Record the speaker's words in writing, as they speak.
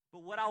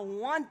But what I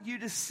want you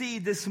to see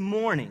this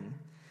morning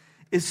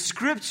is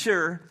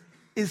Scripture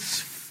is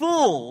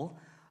full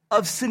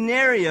of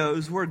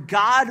scenarios where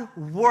God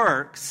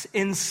works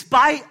in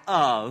spite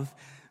of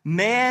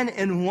man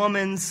and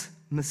woman's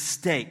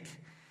mistake.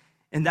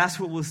 And that's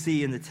what we'll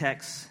see in the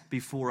text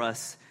before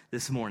us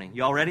this morning.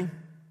 Y'all ready?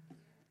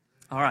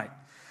 All right.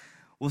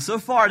 Well, so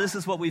far, this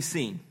is what we've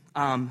seen.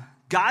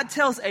 God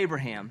tells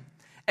Abraham,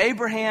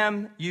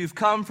 you've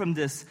come from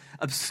this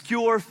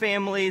obscure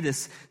family,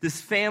 this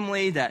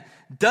family that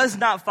does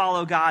not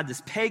follow God,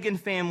 this pagan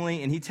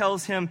family, and he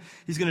tells him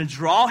he's going to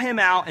draw him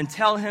out and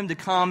tell him to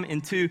come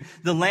into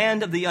the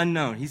land of the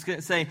unknown. He's going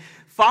to say,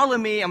 follow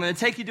me, I'm going to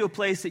take you to a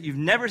place that you've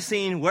never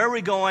seen. Where are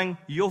we going?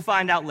 You'll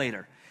find out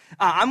later.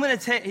 And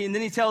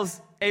then he tells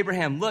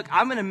Abraham, look,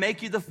 I'm going to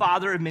make you the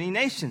father of many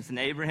nations. And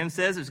Abraham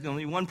says, there's going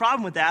to be one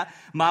problem with that.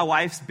 My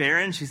wife's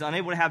barren. She's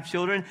unable to have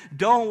children.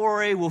 Don't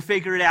worry. We'll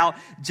figure it out.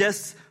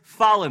 Just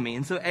follow me.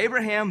 And so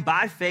Abraham,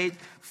 by faith,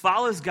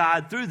 follows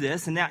God through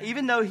this. And now,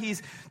 even though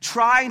he's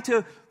trying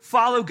to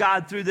follow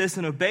God through this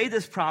and obey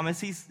this promise,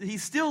 he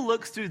still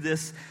looks through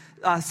this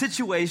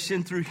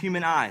situation through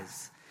human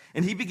eyes.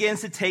 And he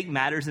begins to take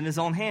matters in his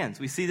own hands.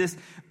 We see this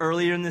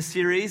earlier in the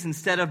series.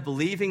 Instead of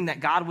believing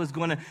that God was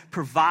going to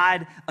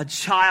provide a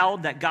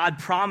child that God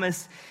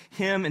promised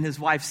him and his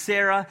wife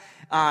Sarah,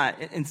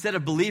 instead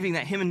of believing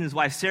that him and his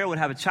wife Sarah would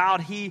have a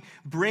child, he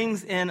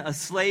brings in a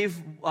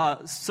slave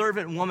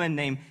servant woman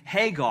named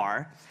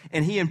Hagar,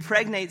 and he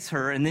impregnates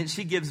her, and then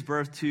she gives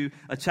birth to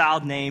a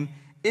child named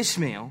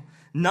Ishmael.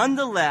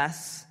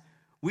 Nonetheless,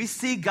 we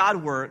see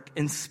God work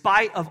in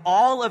spite of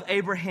all of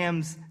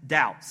Abraham's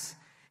doubts.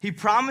 He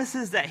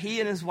promises that he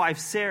and his wife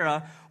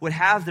Sarah would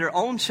have their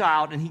own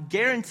child, and he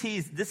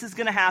guarantees this is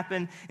going to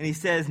happen, and he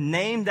says,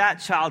 name that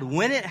child,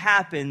 when it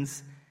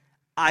happens,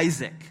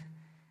 Isaac.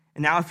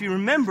 And now if you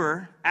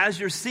remember, as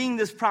you're seeing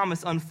this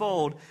promise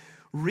unfold,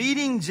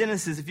 reading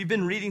Genesis, if you've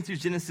been reading through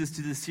Genesis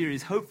to this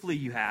series, hopefully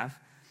you have,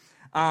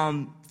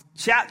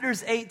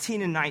 chapters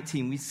 18 and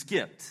 19, we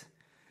skipped.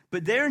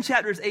 But there in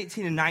chapters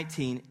 18 and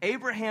 19,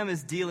 Abraham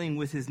is dealing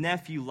with his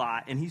nephew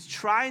Lot, and he's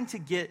trying to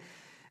get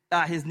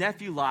his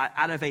nephew Lot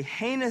out of a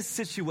heinous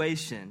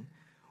situation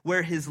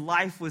where his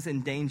life was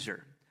in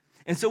danger.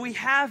 And so we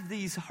have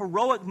these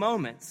heroic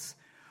moments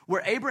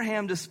where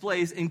Abraham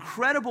displays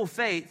incredible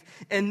faith,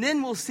 and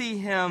then we'll see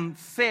him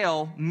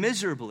fail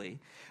miserably.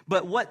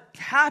 But what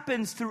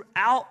happens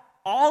throughout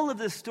all of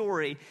this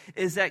story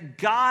is that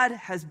God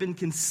has been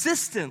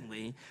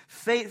consistently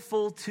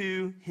faithful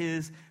to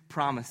his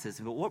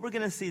promises. But what we're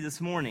going to see this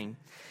morning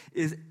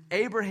is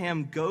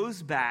Abraham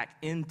goes back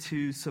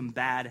into some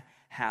bad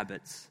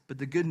habits. But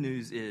the good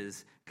news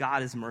is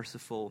God is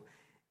merciful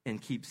and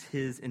keeps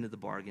his end of the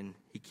bargain.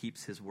 He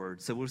keeps his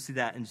word. So we'll see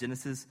that in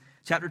Genesis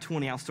chapter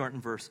 20. I'll start in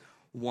verse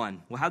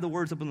 1. We'll have the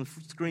words up on the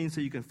screen so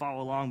you can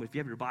follow along. But if you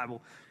have your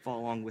Bible,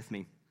 follow along with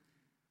me.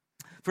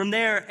 From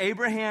there,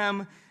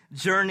 Abraham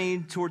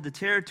journeyed toward the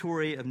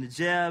territory of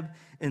Negeb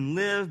and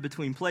lived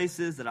between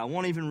places that I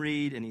won't even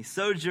read. And he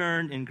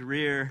sojourned in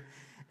Gerar.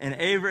 And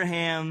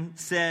Abraham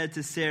said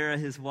to Sarah,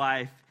 his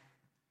wife,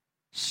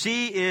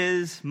 she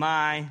is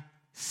my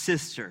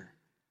sister.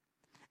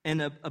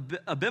 And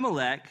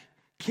Abimelech,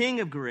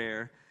 king of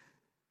Gerar,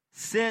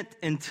 sent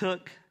and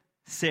took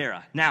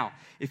Sarah. Now,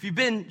 if you've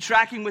been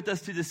tracking with us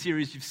through the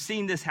series, you've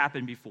seen this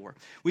happen before.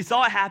 We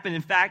saw it happen,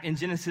 in fact, in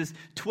Genesis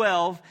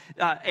 12.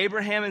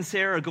 Abraham and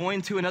Sarah are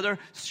going to another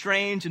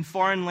strange and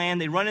foreign land.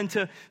 They run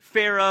into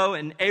Pharaoh,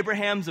 and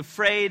Abraham's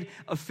afraid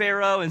of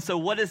Pharaoh. And so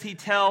what does he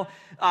tell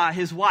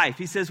his wife?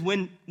 He says,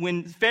 when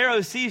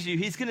Pharaoh sees you,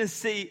 he's going to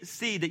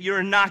see that you're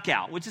a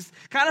knockout, which is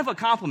kind of a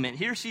compliment.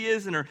 Here she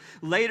is in her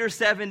later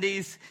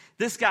 70s.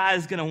 This guy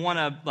is going to want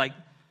to,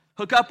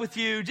 hook up with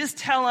you. Just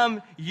tell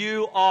him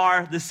you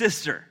are the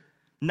sister,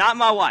 not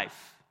my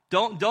wife.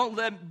 Don't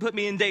put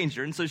me in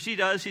danger. And so she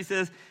does. She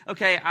says,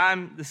 okay,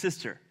 I'm the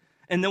sister.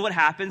 And then what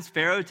happens?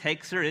 Pharaoh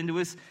takes her into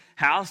his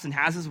house and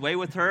has his way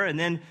with her. And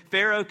then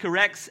Pharaoh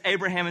corrects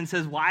Abraham and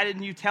says, why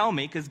didn't you tell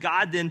me? Because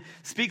God then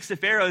speaks to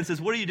Pharaoh and says,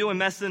 what are you doing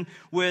messing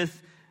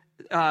with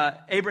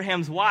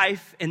Abraham's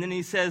wife? And then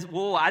he says,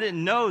 well, I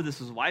didn't know this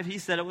was a wife. He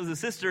said it was a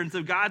sister. And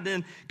so God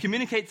then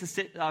communicates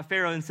to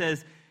Pharaoh and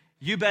says,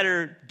 you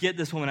better get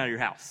this woman out of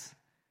your house.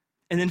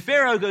 And then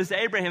Pharaoh goes to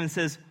Abraham and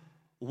says,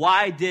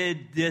 why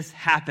did this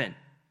happen?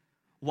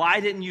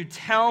 Why didn't you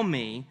tell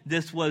me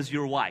this was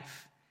your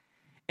wife?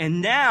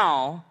 And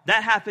now,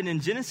 that happened in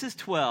Genesis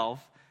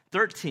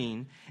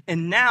 12:13.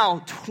 And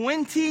now,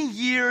 20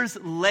 years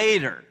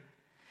later,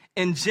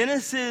 in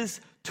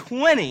Genesis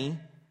 20,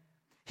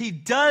 he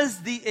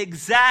does the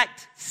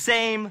exact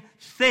same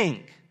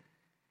thing.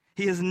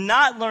 He has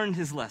not learned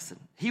his lesson.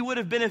 He would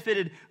have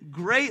benefited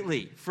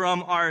greatly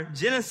from our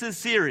Genesis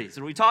series,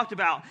 where we talked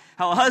about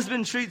how a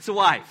husband treats a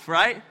wife,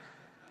 right?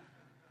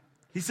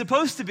 He's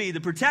supposed to be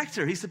the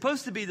protector. He's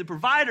supposed to be the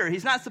provider.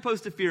 He's not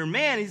supposed to fear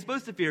man. He's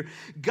supposed to fear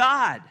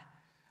God.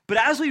 But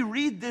as we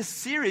read this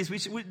series,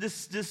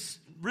 this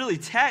really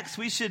text,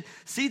 we should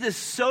see this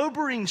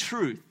sobering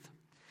truth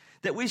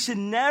that we should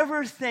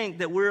never think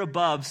that we're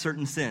above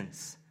certain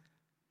sins.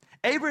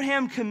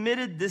 Abraham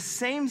committed this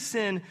same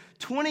sin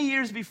 20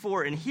 years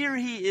before, and here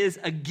he is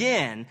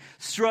again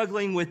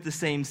struggling with the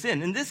same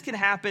sin. And this can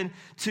happen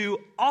to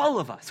all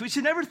of us. We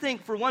should never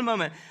think for one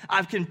moment,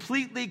 I've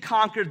completely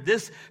conquered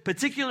this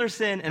particular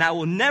sin, and I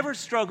will never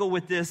struggle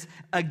with this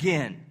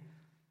again.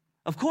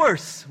 Of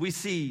course, we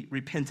see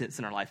repentance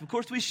in our life. Of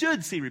course, we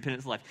should see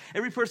repentance in life.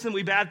 Every person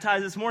we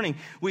baptize this morning,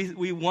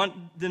 we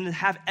want them to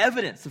have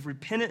evidence of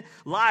repentant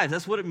lives.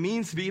 That's what it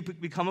means to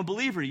become a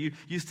believer. You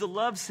used to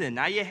love sin.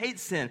 Now you hate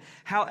sin.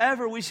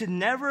 However, we should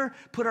never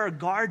put our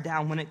guard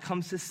down when it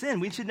comes to sin.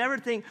 We should never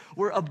think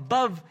we're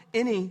above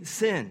any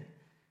sin.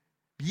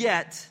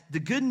 Yet, the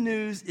good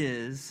news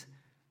is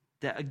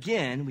that,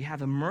 again, we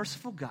have a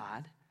merciful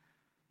God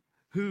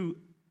who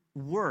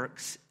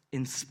works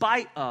in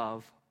spite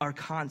of our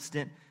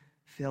constant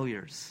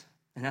failures.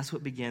 And that's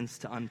what begins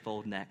to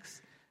unfold next.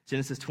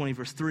 Genesis 20,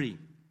 verse 3.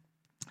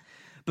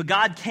 But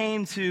God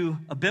came to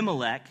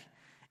Abimelech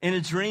in a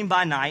dream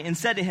by night and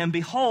said to him,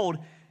 "Behold,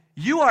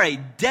 you are a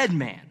dead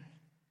man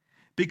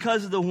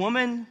because of the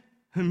woman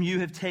whom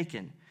you have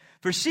taken,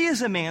 for she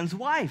is a man's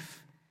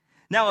wife."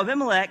 Now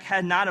Abimelech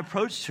had not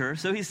approached her,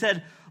 so he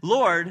said,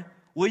 "Lord,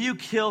 will you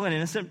kill an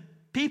innocent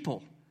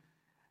people?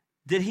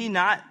 Did he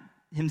not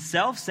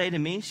himself say to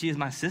me, 'She is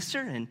my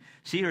sister,' and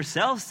she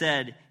herself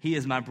said, 'He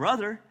is my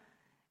brother'?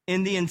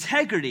 In the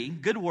integrity,"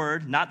 good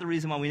word, not the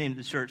reason why we named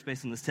the church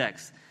based on this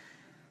text,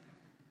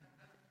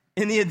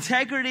 "in the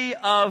integrity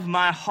of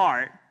my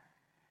heart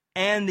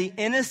and the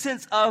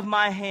innocence of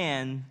my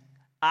hand,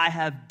 I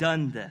have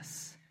done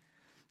this."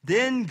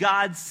 Then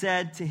God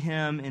said to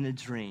him in a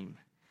dream,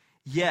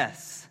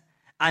 "Yes,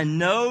 I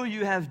know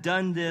you have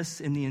done this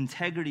in the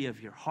integrity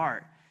of your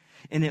heart,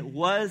 and it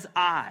was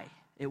I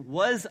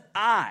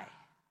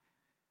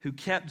who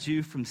kept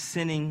you from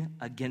sinning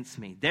against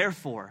me.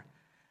 Therefore,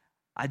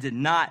 I did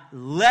not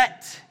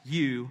let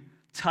you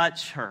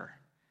touch her.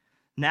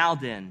 Now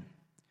then,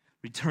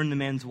 return the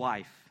man's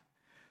wife,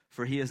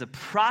 for he is a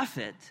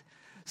prophet,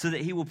 so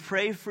that he will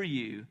pray for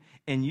you,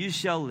 and you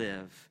shall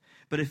live.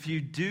 But if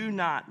you do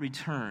not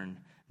return,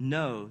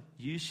 no,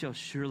 you shall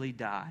surely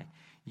die,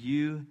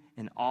 you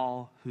and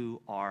all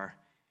who are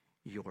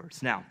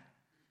yours." Now,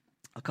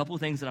 a couple of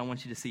things that I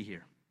want you to see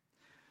here.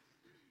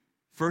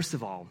 First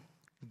of all,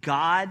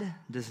 God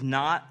does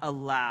not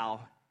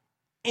allow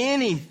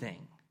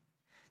anything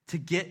to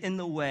get in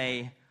the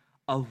way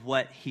of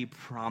what he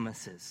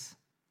promises.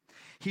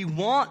 He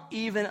won't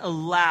even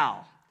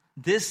allow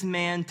this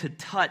man to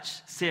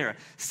touch Sarah.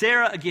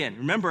 Sarah, again,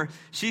 remember,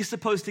 she's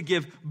supposed to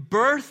give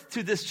birth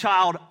to this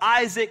child,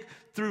 Isaac,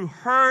 through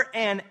her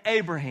and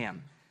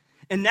Abraham.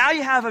 And now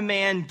you have a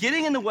man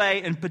getting in the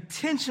way and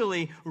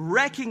potentially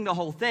wrecking the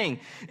whole thing.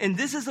 And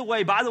this is the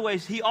way, by the way,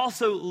 he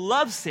also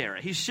loves Sarah.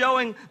 He's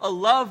showing a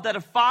love that a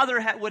father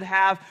would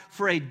have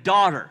for a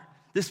daughter.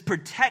 This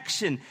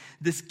protection,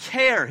 this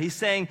care. He's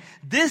saying,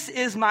 "This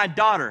is my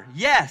daughter.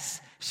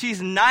 Yes,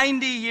 she's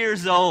 90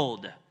 years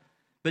old,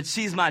 but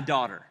she's my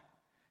daughter.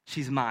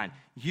 She's mine.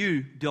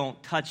 You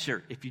don't touch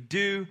her. If you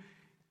do,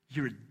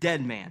 you're a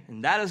dead man."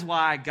 And that is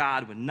why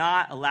God would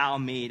not allow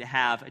me to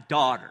have a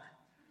daughter.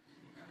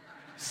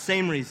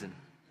 Same reason.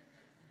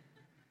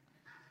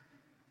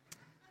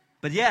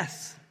 But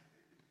yes,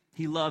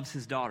 he loves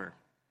his daughter.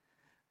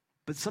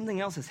 But something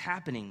else is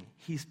happening.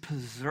 He's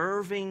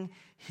preserving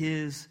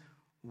his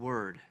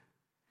word.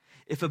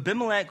 If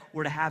Abimelech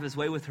were to have his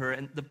way with her,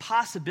 and the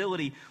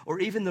possibility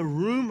or even the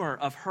rumor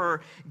of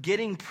her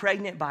getting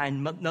pregnant by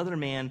another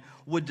man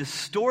would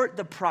distort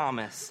the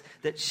promise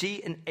that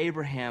she and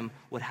Abraham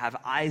would have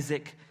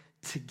Isaac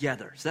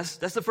together. So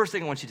that's the first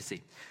thing I want you to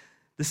see.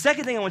 The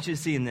second thing I want you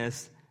to see in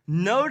this,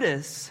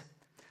 notice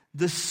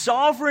the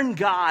sovereign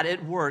God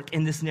at work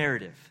in this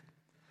narrative.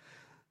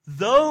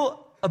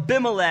 Though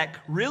Abimelech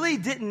really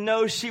didn't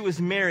know she was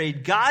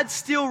married, God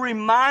still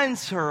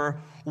reminds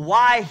her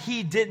why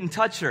he didn't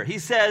touch her. He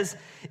says,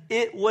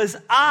 "It was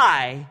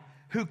I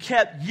who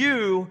kept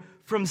you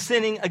from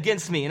sinning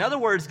against me." In other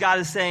words, God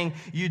is saying,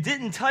 you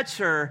didn't touch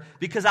her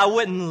because I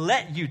wouldn't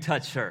let you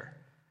touch her.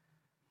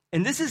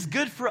 And this is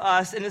good for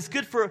us, and it's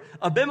good for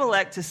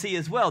Abimelech to see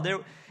as well.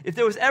 If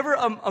there was ever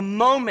a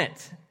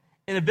moment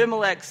in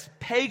Abimelech's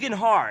pagan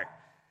heart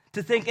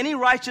to think any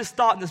righteous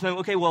thought in this moment,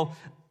 okay, well,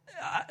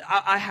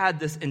 I had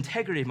this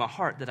integrity in my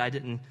heart that I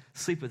didn't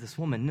sleep with this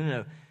woman.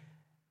 No.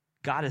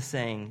 God is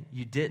saying,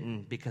 you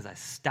didn't because I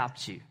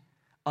stopped you.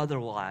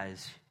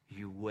 Otherwise,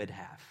 you would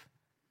have.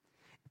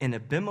 And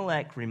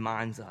Abimelech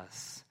reminds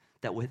us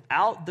that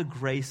without the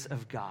grace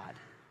of God,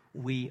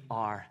 we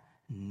are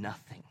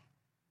nothing.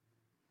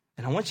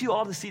 And I want you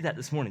all to see that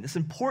this morning. It's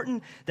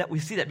important that we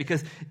see that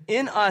because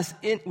in us,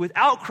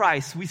 without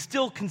Christ, we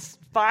still can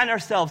find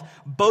ourselves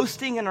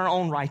boasting in our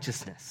own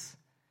righteousness.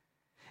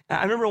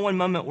 I remember one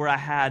moment where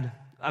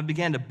I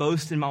began to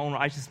boast in my own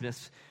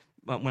righteousness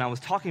when I was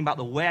talking about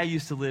the way I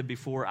used to live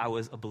before I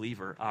was a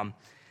believer.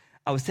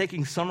 I was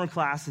taking summer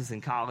classes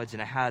in college,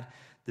 and I had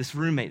this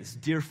roommate, this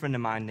dear friend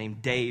of mine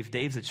named Dave.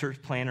 Dave's a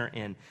church planter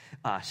in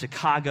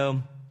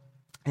Chicago,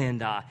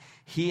 and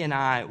he and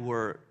I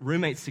were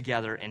roommates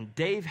together, and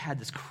Dave had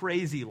this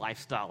crazy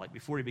lifestyle. Like,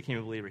 before he became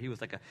a believer, he was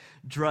like a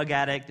drug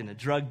addict and a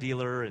drug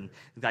dealer, and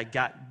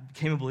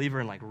became a believer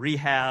in like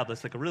rehab.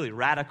 That's like a really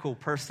radical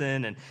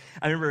person. And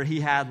I remember he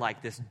had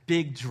like this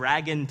big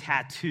dragon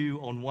tattoo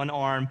on one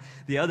arm.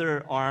 The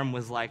other arm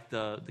was like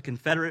the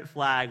Confederate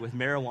flag with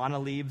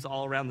marijuana leaves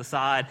all around the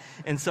side.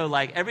 And so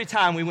like every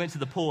time we went to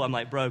the pool, I'm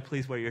like, bro,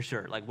 please wear your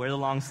shirt. Like, wear the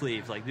long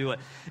sleeves. Like, do it.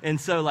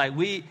 And so like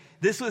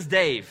this was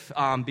Dave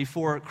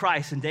before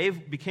Christ, and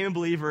Dave became a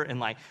believer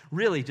and like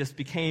really just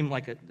became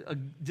like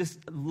just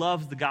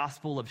loved the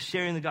gospel, of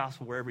sharing the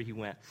gospel wherever he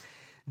went.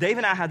 Dave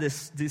and I had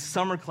these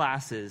summer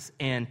classes,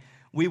 and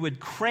we would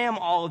cram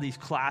all of these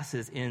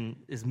classes in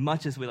as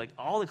much as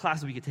all the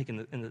classes we could take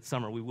in the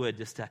summer, we would,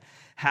 just to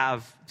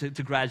have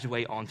to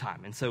graduate on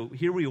time. And so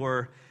here we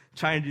were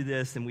trying to do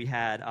this, and we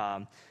had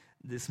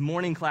this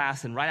morning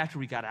class, and right after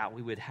we got out,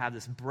 we would have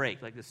this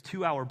break, like this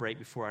 2-hour break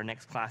before our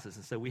next classes.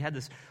 And so we had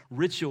this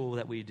ritual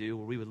that we do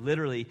where we would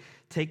literally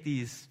take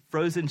these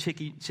frozen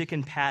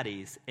chicken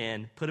patties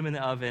and put them in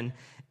the oven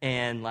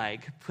and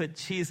like put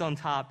cheese on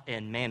top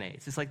and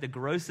mayonnaise. It's like the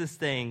grossest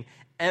thing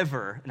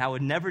ever, and I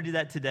would never do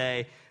that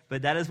today,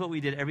 but that is what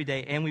we did every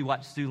day. And we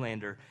watched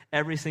Zoolander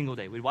every single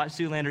day. We'd watch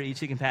Zoolander, eat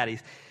chicken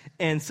patties.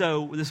 And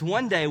so this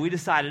one day we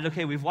decided,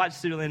 okay, we've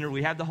watched Zoolander,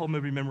 we have the whole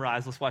movie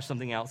memorized, let's watch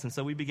something else. And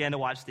so we began to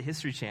watch the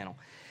History Channel.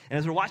 And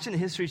as we're watching the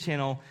History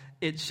Channel,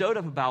 it showed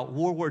up about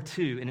World War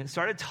II, and it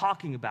started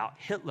talking about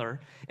Hitler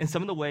and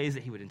some of the ways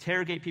that he would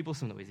interrogate people,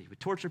 some of the ways that he would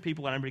torture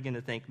people. And I began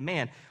to think,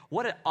 man,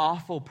 what an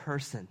awful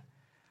person.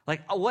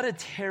 Like, what a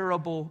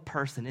terrible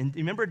person. And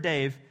remember,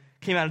 Dave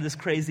came out of this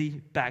crazy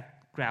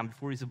background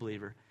before he's a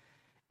believer.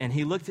 And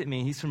he looked at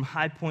me, he's from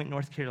High Point,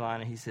 North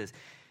Carolina. He says,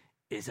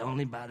 it's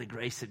only by the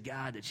grace of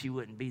God that you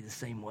wouldn't be the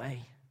same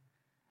way.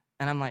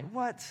 And I'm like,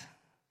 what?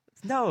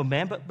 No,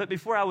 man, but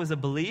before I was a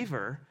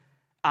believer,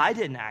 I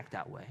didn't act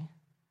that way.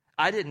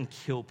 I didn't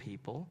kill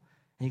people.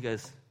 And he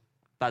goes,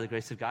 by the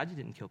grace of God, you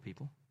didn't kill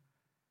people.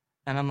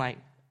 And I'm like,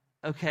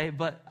 okay,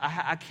 but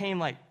I came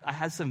like, I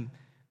had some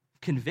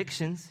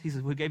convictions. He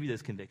says, who gave you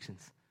those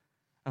convictions?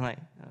 I'm like,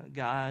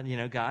 God,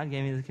 God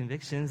gave me the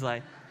convictions.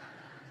 Like,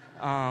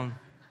 I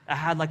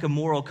had like a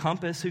moral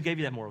compass. Who gave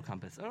you that moral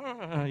compass?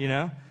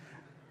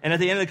 And at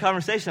the end of the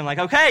conversation, I'm like,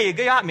 okay, you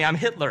got me. I'm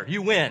Hitler.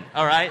 You win,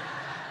 all right?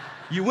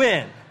 You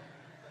win.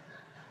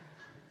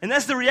 And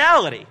that's the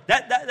reality.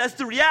 That's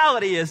the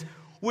reality is,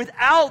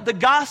 without the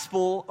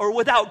gospel or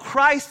without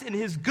Christ and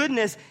his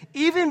goodness,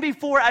 even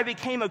before I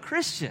became a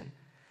Christian,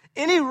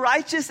 any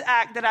righteous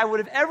act that I would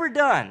have ever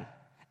done,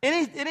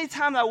 any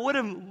time I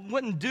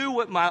wouldn't do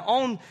what my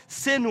own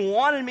sin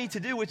wanted me to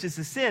do, which is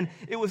to sin,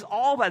 it was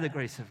all by the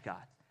grace of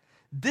God.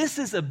 This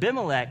is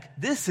Abimelech.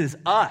 This is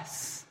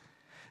us.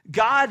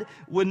 God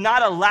would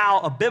not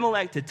allow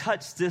Abimelech to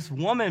touch this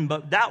woman,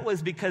 but that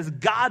was because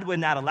God would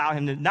not allow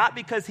him to, not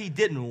because he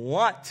didn't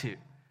want to.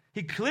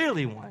 He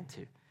clearly wanted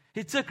to.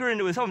 He took her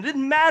into his home. It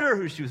didn't matter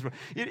who she was from.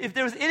 If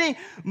there was any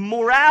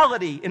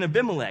morality in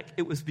Abimelech,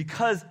 it was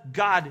because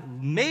God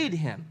made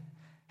him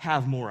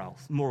have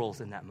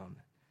morals in that moment.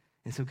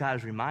 And so God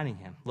is reminding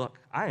him, look,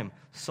 I am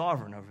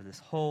sovereign over this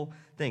whole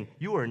thing.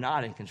 You are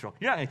not in control.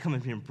 You're not going to come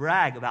in here and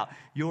brag about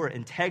your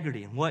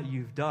integrity and what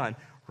you've done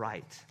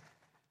right.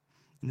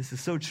 And this is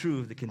so true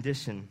of the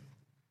condition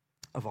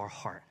of our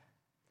heart.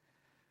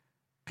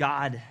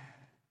 God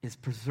is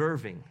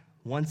preserving,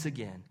 once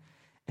again,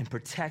 and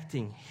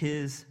protecting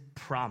his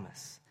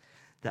promise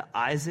that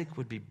Isaac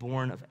would be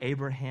born of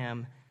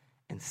Abraham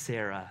and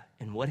Sarah.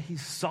 And what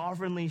he's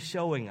sovereignly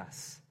showing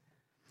us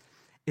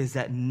is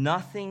that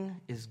nothing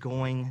is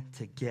going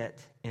to get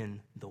in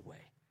the way.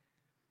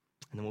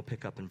 And then we'll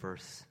pick up in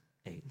verse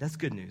 8. That's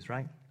good news,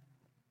 right?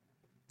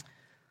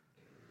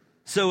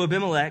 So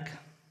Abimelech,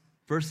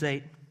 verse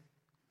 8,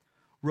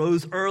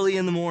 rose early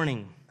in the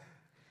morning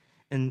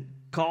and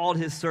called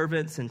his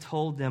servants and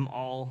told them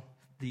all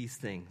these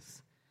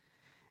things.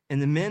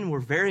 And the men were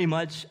very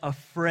much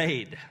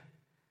afraid.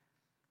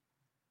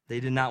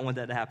 They did not want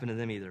that to happen to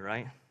them either,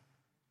 right?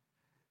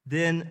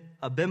 Then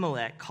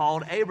Abimelech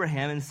called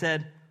Abraham and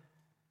said,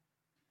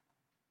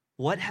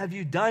 what have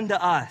you done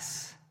to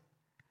us?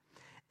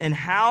 And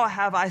how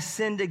have I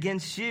sinned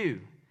against you,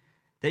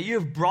 that you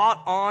have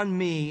brought on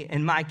me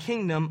and my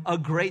kingdom a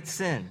great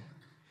sin?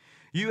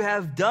 You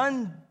have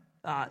done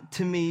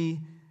to me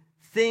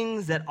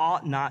things that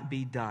ought not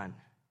be done.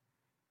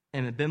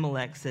 And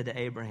Abimelech said to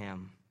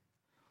Abraham,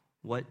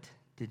 what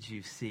did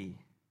you see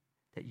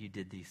that you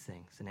did these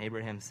things? And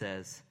Abraham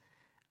says,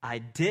 I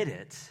did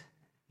it.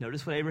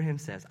 Notice what Abraham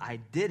says. I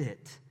did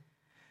it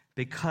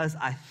because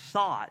I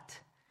thought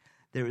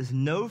there is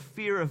no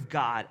fear of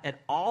God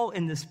at all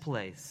in this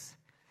place,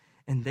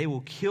 and they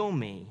will kill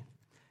me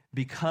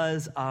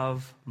because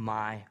of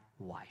my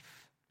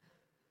wife.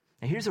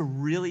 Now here's a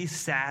really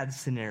sad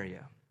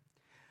scenario.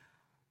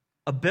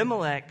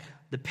 Abimelech,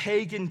 the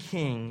pagan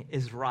king,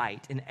 is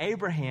right, and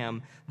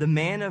Abraham, the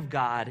man of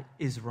God,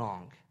 is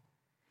wrong.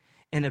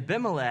 And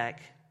Abimelech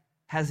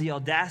has the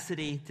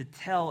audacity to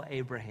tell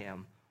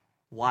Abraham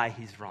why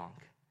he's wrong.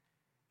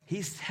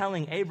 he's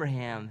telling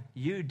Abraham,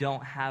 you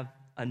don't have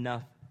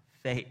enough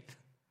faith.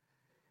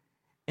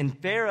 And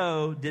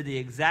Pharaoh did the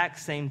exact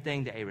same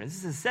thing to Abraham. This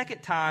is the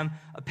second time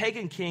a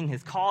pagan king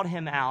has called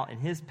him out in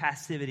his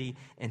passivity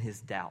and his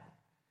doubt.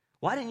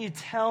 Why didn't you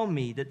tell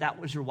me that that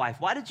was your wife?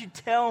 Why did you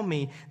tell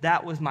me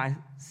that was my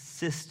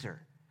sister?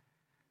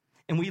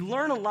 And we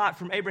learn a lot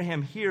from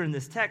Abraham here in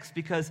this text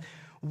because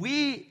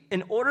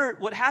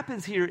what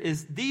happens here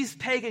is these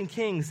pagan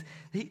kings,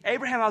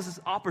 Abraham has this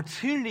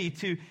opportunity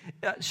to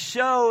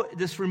show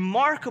this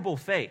remarkable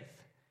faith.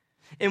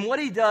 And what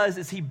he does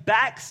is he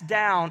backs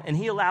down and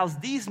he allows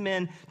these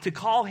men to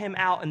call him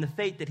out in the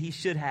faith that he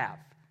should have.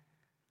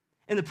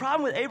 And the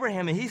problem with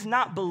Abraham is he's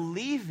not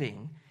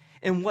believing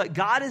in what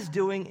God is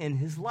doing in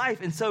his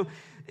life. And so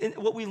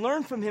what we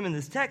learn from him in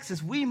this text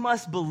is we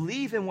must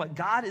believe in what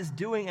God is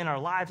doing in our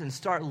lives and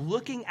start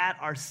looking at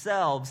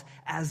ourselves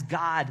as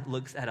God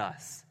looks at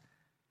us.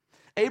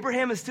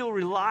 Abraham is still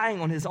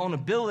relying on his own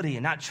ability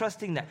and not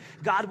trusting that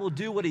God will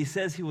do what he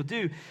says he will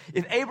do.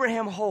 If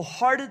Abraham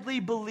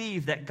wholeheartedly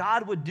believed that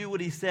God would do what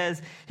he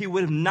says, he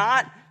would have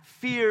not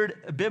feared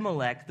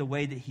Abimelech the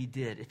way that he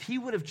did. If he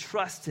would have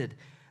trusted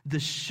the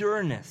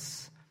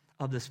sureness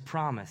of this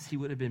promise, he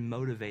would have been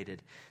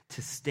motivated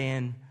to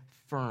stand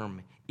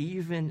firm,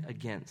 even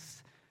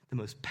against the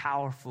most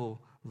powerful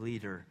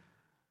leader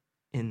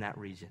in that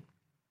region.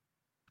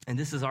 And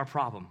this is our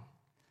problem.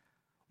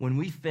 When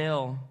we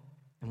fail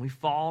and we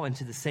fall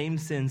into the same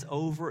sins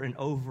over and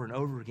over and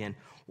over again,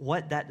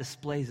 what that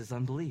displays is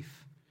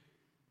unbelief.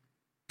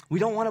 We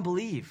don't want to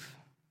believe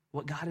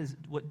what God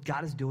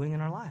is doing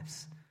in our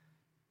lives.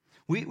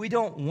 We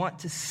don't want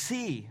to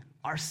see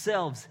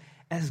ourselves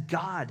as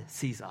God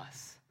sees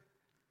us.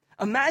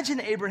 Imagine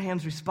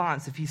Abraham's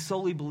response if he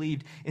solely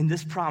believed in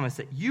this promise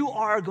that you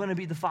are going to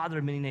be the father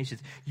of many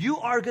nations. You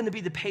are going to be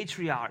the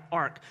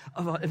patriarch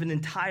of an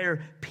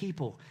entire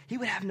people. He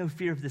would have no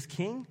fear of this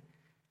king.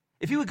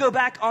 If he would go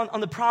back on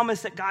the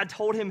promise that God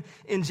told him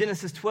in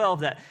Genesis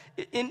 12, that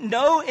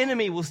no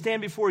enemy will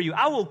stand before you.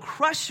 I will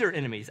crush your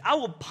enemies. I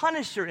will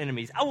punish your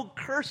enemies. I will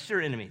curse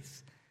your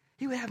enemies.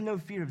 He would have no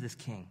fear of this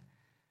king.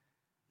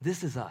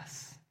 This is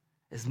us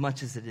as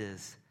much as it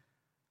is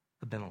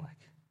Abimelech.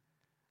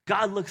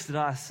 God looks at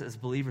us as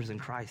believers in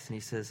Christ and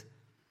he says,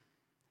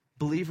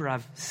 believer,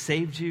 I've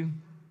saved you.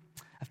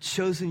 I've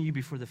chosen you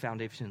before the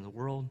foundation of the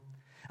world.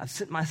 I've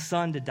sent my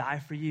son to die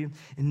for you.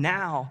 And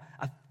now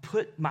I've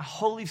put my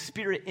Holy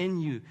Spirit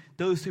in you,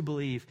 those who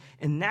believe.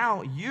 And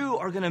now you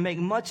are going to make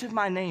much of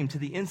my name to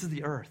the ends of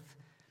the earth.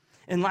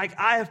 And like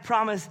I have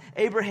promised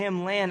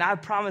Abraham land,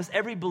 I've promised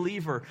every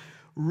believer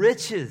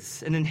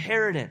riches and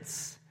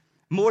inheritance,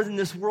 more than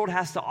this world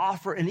has to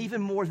offer, and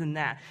even more than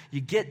that, you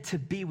get to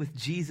be with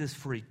Jesus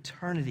for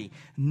eternity.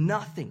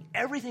 Nothing,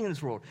 everything in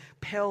this world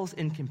pales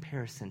in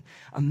comparison.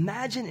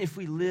 Imagine if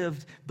we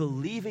lived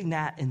believing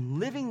that and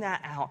living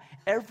that out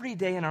every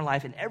day in our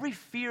life, and every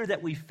fear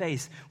that we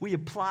face, we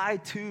apply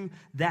to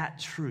that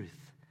truth.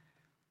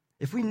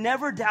 If we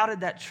never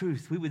doubted that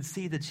truth, we would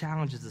see the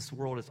challenges of this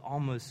world as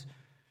almost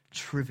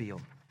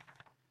trivial.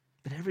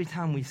 But every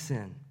time we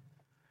sin,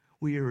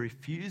 we are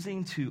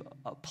refusing to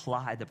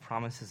apply the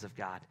promises of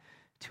God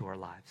to our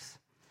lives.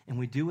 And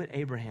we do what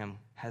Abraham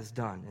has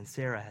done and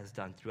Sarah has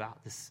done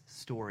throughout this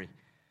story.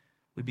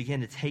 We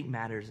begin to take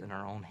matters in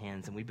our own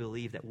hands, and we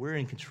believe that we're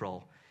in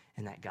control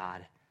and that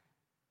God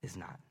is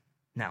not.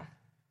 Now,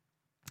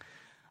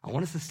 I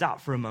want us to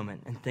stop for a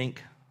moment and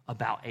think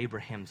about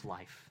Abraham's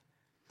life,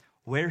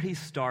 where he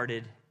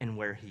started and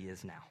where he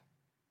is now.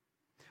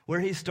 Where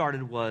he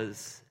started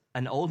was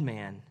an old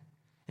man,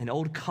 an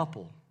old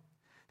couple,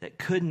 that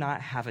could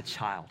not have a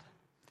child.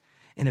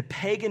 In a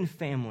pagan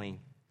family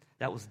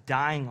that was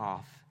dying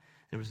off,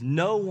 there was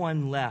no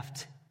one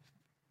left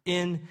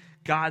in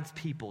God's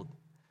people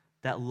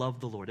that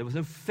loved the Lord. There was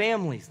no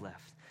families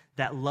left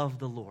that loved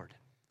the Lord.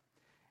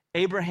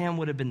 Abraham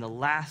would have been the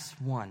last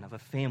one of a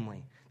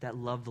family that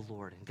loved the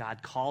Lord, and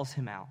God calls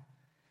him out.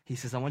 He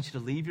says, I want you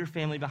to leave your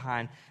family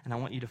behind, and I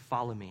want you to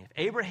follow me. If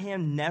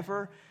Abraham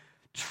never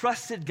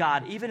trusted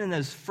God, even in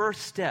those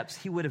first steps,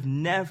 he would have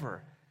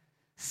never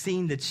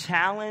seen the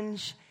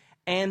challenge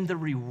and the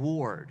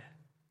reward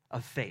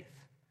of faith.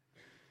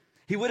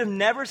 He would have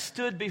never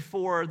stood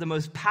before the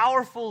most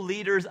powerful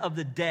leaders of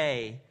the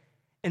day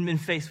and been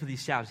faced with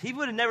these challenges. He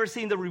would have never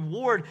seen the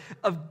reward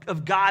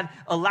of God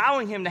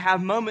allowing him to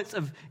have moments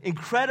of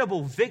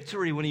incredible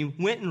victory when he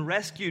went and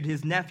rescued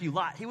his nephew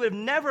Lot. He would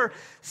have never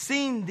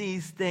seen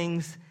these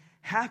things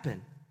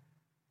happen.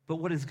 But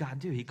what does God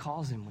do? He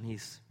calls him when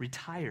he's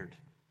retired,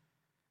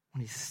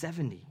 when he's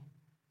 70.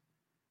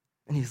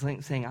 And he's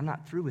saying, I'm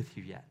not through with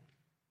you yet.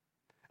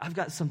 I've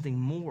got something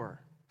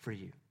more for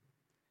you.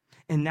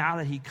 And now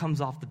that he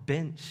comes off the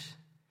bench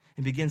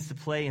and begins to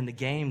play in the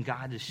game,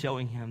 God is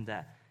showing him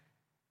that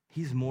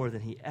he's more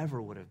than he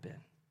ever would have been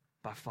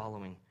by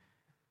following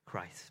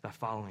Christ, by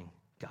following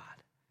God.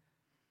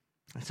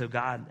 And so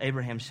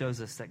Abraham shows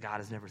us that God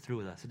is never through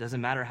with us. It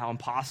doesn't matter how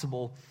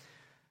impossible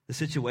the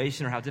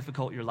situation or how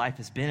difficult your life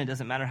has been. It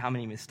doesn't matter how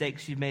many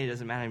mistakes you've made. It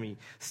doesn't matter how many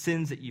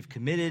sins that you've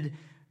committed.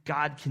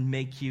 God can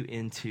make you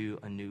into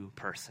a new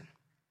person.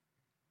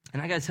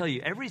 And I got to tell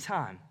you, every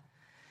time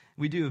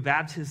we do a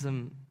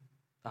baptism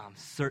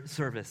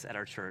service at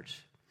our church,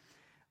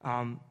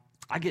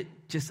 I get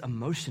just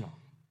emotional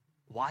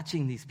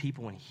watching these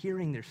people and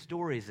hearing their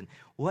stories and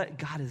what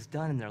God has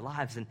done in their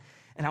lives. And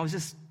I was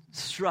just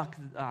struck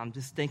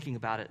just thinking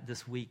about it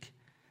this week,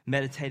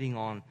 meditating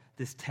on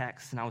this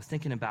text. And I was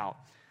thinking about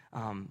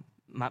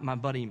my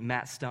buddy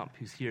Matt Stump,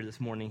 who's here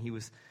this morning. He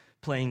was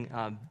playing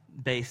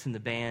bass in the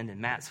band, and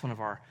Matt's one of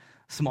our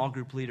small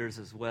group leaders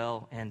as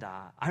well. And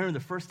I remember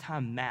the first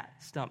time Matt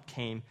Stump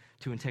came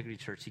to Integrity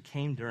Church, he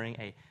came during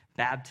a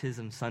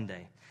baptism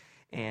Sunday.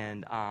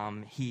 And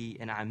he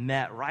and I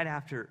met right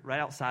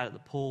outside of the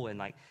pool,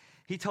 and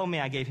he told me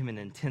I gave him an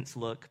intense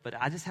look, but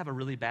I just have a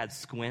really bad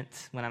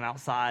squint when I'm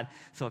outside.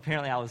 So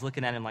apparently I was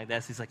looking at him like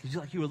this. He's like,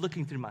 you were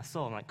looking through my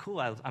soul. I'm like, cool,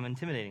 I'm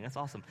intimidating. That's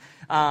awesome.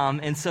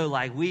 And so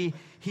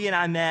he and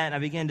I met,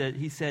 and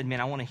he said, man,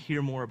 I want to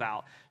hear more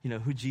about,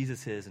 who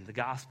Jesus is and the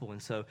gospel.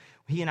 And so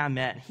he and I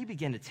met, and he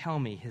began to tell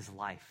me his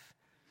life.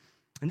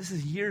 And this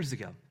is years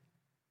ago.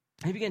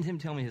 He began to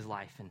tell me his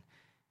life, and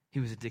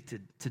he was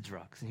addicted to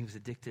drugs, and he was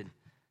addicted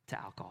to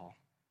alcohol,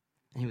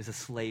 and he was a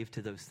slave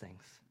to those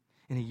things.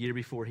 And a year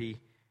before he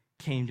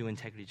came to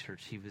Integrity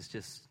Church,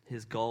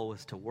 his goal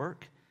was to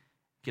work,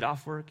 get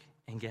off work,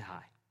 and get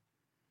high.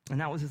 And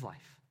that was his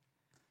life.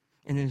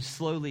 And then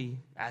slowly,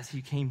 as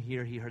he came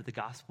here, he heard the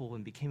gospel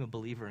and became a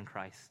believer in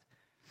Christ.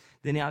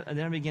 Then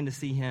I began to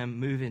see him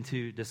move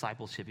into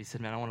discipleship. He said,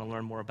 man, I want to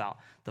learn more about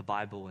the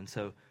Bible. And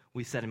so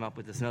we set him up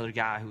with this another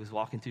guy who was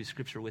walking through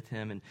Scripture with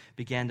him and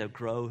began to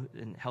grow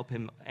and help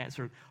him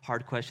answer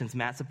hard questions.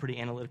 Matt's a pretty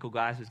analytical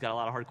guy, so he's got a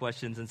lot of hard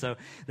questions. And so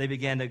they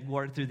began to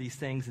work through these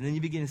things. And then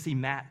you begin to see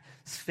Matt's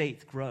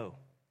faith grow,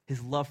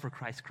 his love for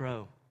Christ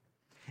grow.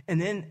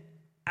 And then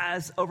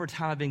as over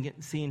time, I've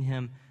been seeing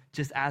him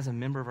just as a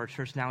member of our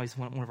church. Now he's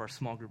one of our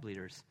small group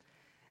leaders.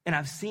 And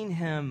I've seen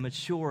him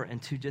mature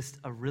into just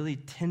a really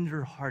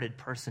tender-hearted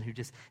person who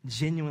just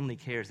genuinely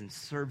cares and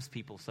serves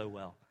people so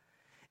well.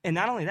 And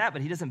not only that,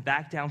 but he doesn't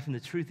back down from the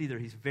truth either.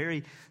 He's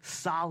very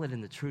solid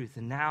in the truth.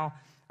 And now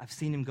I've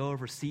seen him go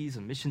overseas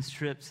on missions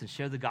trips and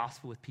share the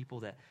gospel with people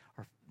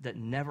that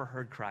never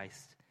heard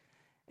Christ.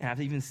 And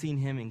I've even seen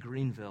him in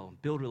Greenville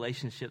build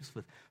relationships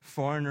with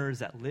foreigners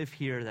that live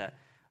here that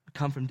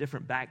come from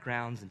different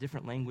backgrounds and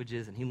different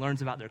languages, and he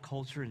learns about their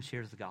culture and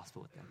shares the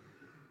gospel with them.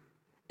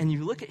 And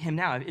you look at him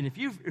now, and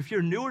if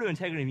you're newer to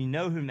Integrity and you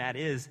know who Matt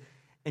is,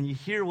 and you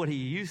hear what he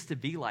used to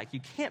be like, you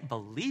can't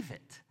believe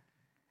it.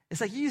 It's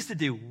like, you used to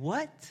do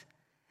what?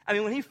 I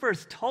mean, when he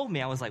first told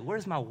me, I was like,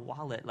 where's my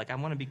wallet? I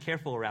want to be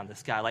careful around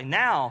this guy.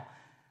 Now,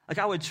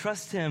 I would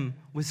trust him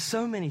with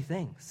so many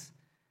things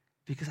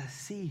because I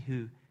see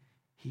who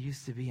he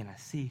used to be and I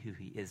see who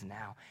he is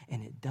now.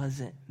 And it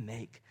doesn't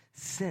make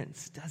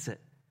sense, does it?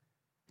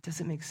 It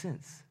doesn't make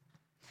sense.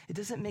 It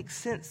doesn't make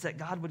sense that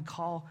God would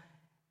call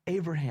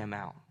Abraham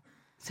out.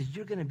 Say,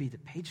 you're going to be the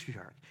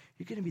patriarch.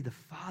 You're going to be the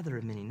father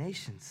of many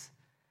nations.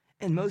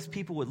 And most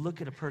people would look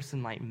at a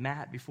person like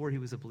Matt before he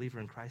was a believer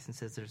in Christ and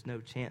says, there's no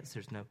chance,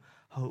 there's no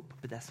hope.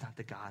 But that's not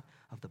the God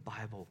of the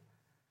Bible.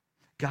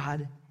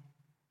 God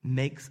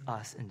makes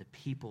us into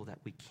people that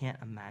we can't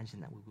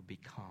imagine that we would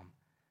become.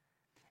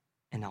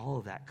 And all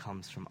of that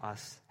comes from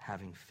us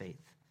having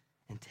faith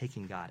and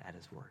taking God at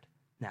his word.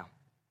 Now,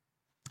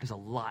 there's a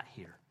lot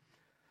here.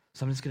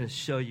 So I'm just going to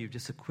show you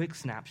just a quick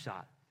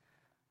snapshot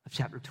of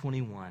chapter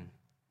 21,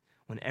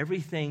 when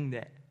everything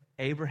that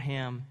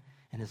Abraham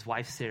and his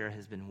wife Sarah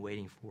has been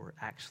waiting for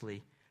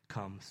actually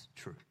comes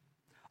true.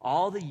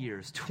 All the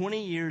years,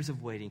 20 years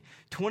of waiting,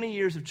 20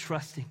 years of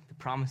trusting the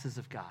promises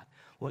of God.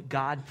 What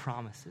God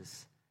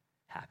promises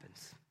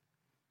happens.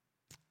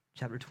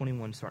 Chapter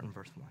 21, starting in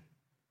verse 1.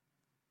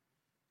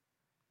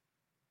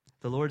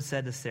 The Lord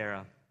said to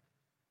Sarah,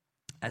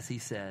 as he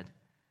said,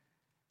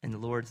 and the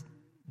Lord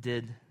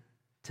did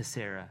to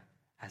Sarah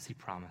as he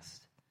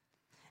promised.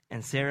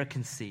 And Sarah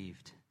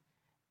conceived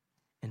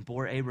and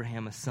bore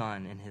Abraham a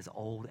son in his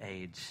old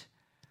age.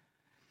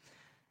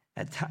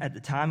 At the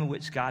time in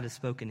which God had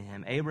spoken to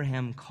him,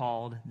 Abraham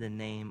called the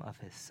name of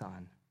his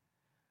son,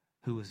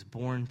 who was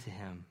born to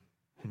him,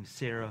 whom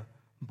Sarah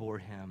bore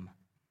him,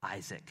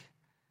 Isaac.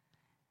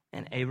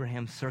 And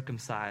Abraham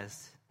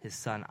circumcised his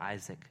son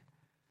Isaac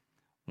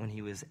when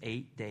he was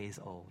 8 days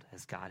old,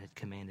 as God had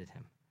commanded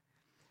him.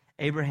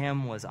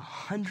 Abraham was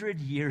 100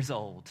 years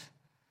old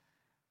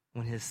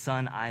when his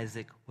son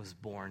Isaac was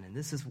born. And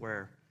this is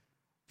where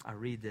I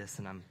read this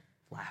and I'm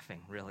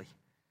laughing, really.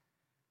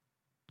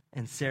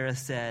 And Sarah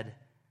said,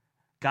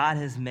 God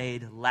has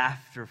made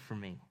laughter for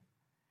me.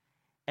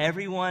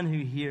 Everyone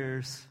who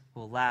hears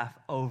will laugh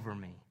over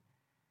me.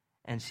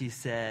 And she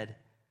said,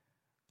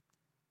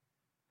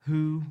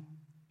 who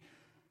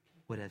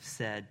would have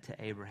said to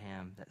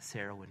Abraham that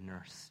Sarah would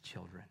nurse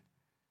children?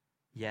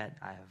 Yet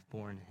I have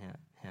borne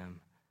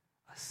him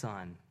a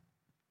son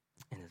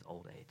in his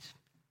old age.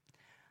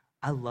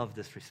 I love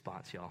this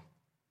response, y'all.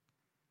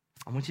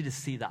 I want you to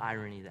see the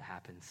irony that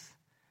happens.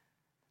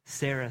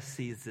 Sarah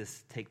sees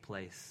this take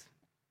place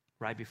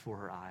right before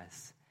her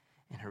eyes,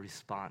 and her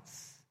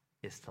response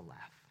is to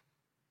laugh.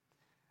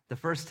 The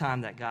first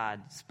time that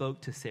God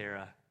spoke to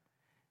Sarah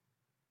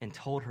and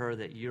told her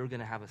that you're going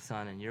to have a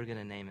son and you're going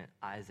to name it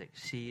Isaac,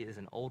 she is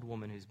an old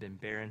woman who's been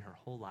barren her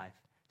whole life.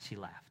 She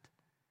laughed.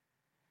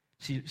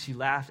 She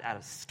laughed out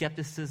of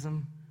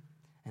skepticism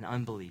and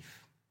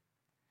unbelief.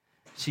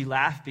 She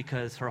laughed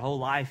because her whole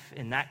life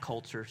in that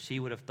culture, she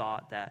would have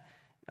thought that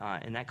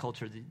in that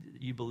culture,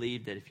 you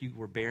believed that if you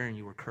were barren,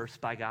 you were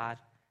cursed by God.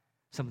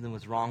 Something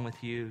was wrong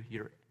with you.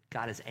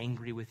 God is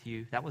angry with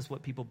you. That was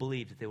what people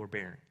believed, that they were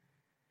barren.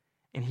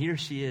 And here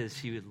she is.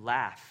 She would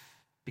laugh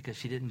because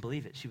she didn't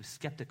believe it. She was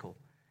skeptical.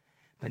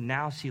 But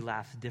now she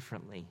laughs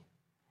differently.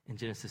 In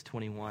Genesis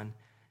 21,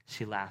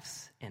 she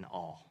laughs in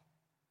awe.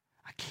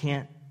 I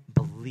can't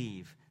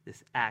believe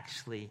this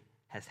actually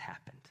has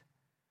happened.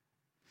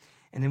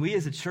 And then we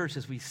as a church,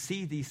 as we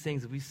see these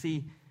things, as we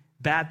see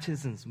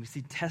baptisms, we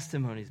see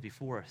testimonies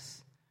before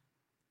us,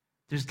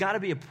 there's got to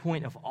be a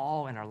point of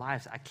awe in our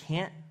lives. I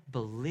can't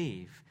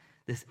believe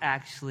this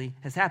actually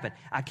has happened.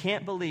 I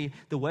can't believe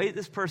the way that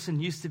this person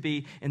used to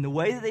be and the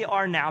way that they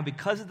are now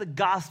because of the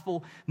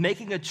gospel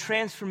making a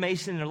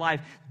transformation in their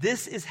life.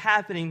 This is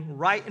happening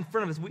right in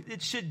front of us.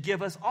 It should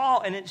give us awe,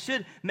 and it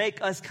should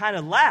make us kind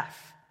of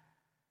laugh.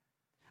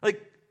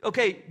 Like,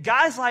 okay,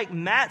 guys like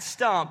Matt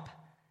Stump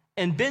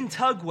and Ben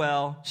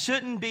Tugwell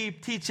shouldn't be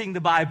teaching the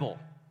Bible.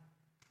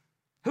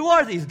 Who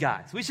are these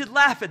guys? We should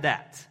laugh at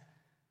that.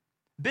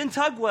 Ben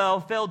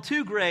Tugwell failed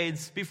 2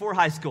 grades before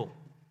high school.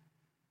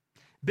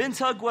 Ben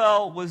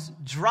Tugwell was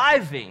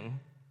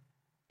driving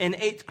in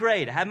 8th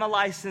grade. I had my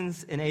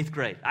license in 8th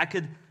grade. I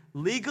could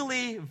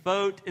legally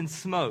vote and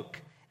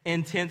smoke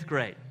in 10th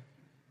grade.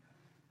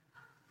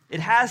 It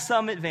has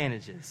some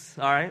advantages,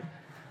 all right?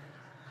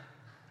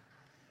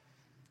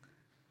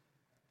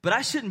 But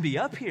I shouldn't be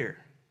up here.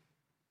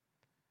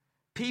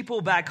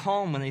 People back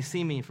home, when they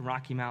see me from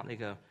Rocky Mountain, they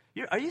go,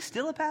 are you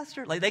still a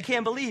pastor? Like, they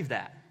can't believe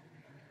that.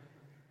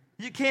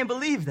 You can't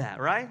believe that,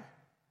 right?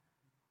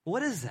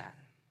 What is that?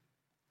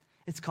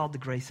 It's called the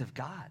grace of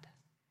God.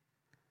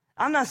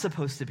 I'm not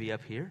supposed to be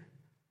up here,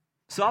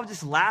 so I'll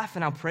just laugh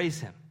and I'll praise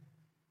him.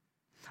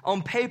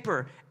 On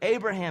paper,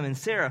 Abraham and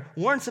Sarah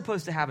weren't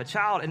supposed to have a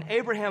child, and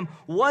Abraham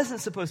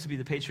wasn't supposed to be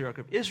the patriarch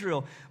of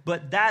Israel,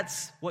 but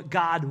that's what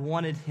God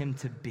wanted him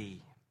to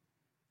be.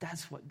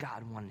 That's what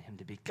God wanted him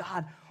to be.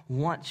 God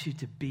wants you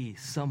to be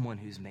someone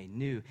who's made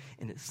new,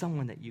 and it's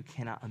someone that you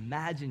cannot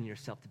imagine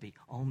yourself to be.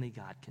 Only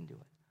God can do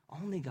it.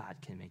 Only God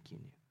can make you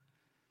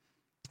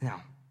new.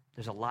 Now,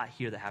 there's a lot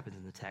here that happens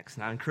in the text,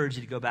 and I encourage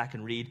you to go back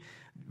and read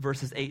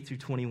verses 8 through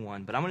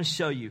 21. But I'm going to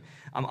show you,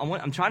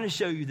 I'm trying to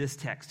show you this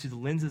text through the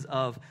lenses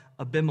of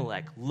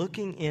Abimelech,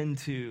 looking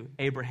into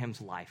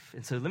Abraham's life.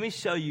 And so let me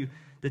show you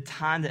the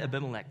time that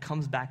Abimelech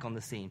comes back on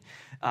the scene.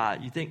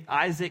 You think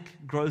Isaac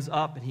grows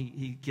up and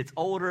he gets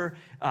older.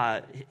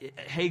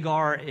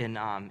 Hagar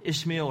and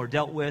Ishmael are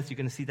dealt with. You're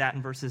going to see that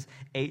in verses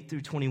 8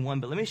 through 21.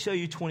 But let me show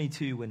you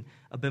 22 when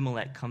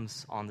Abimelech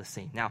comes on the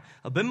scene. Now,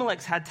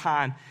 Abimelech's had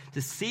time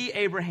to see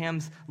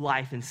Abraham's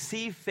life and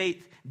see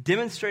faith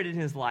demonstrated in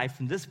his life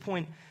from this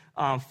point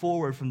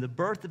forward, from the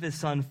birth of his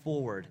son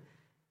forward.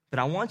 But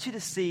I want you to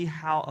see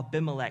how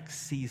Abimelech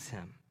sees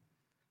him.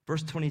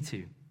 Verse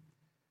 22.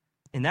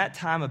 In that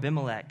time,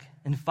 Abimelech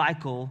and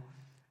Phicol,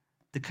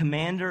 the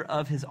commander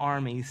of his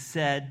army,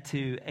 said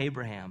to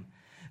Abraham,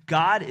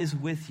 God is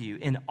with you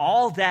in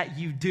all that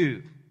you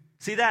do.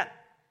 See that?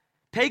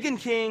 Pagan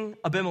king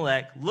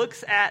Abimelech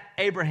looks at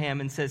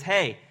Abraham and says,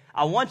 hey,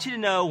 I want you to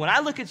know, when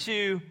I look at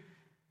you,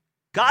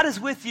 God is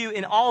with you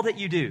in all that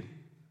you do.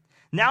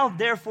 Now,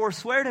 therefore,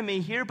 swear to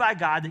me here by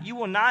God that you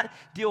will not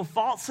deal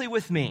falsely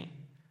with me,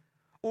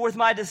 or with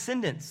my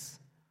descendants,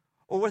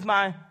 or with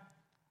my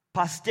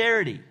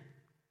posterity.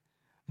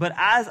 But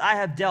as I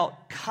have dealt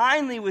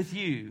kindly with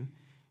you,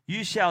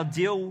 you shall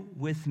deal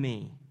with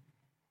me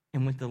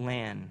and with the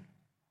land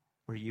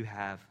where you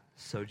have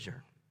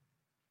sojourned.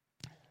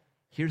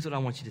 Here's what I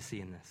want you to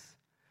see in this.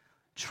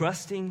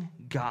 Trusting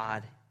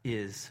God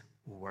is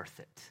worth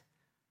it.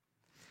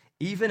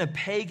 Even a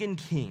pagan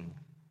king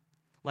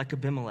like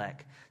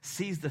Abimelech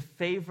sees the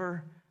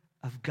favor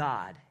of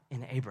God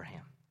in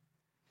Abraham.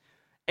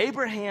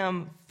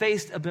 Abraham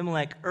faced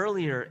Abimelech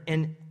earlier,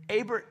 and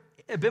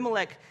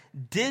Abimelech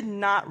did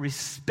not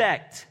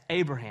respect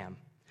Abraham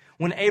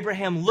when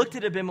Abraham looked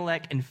at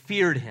Abimelech and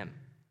feared him.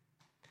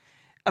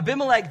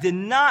 Abimelech did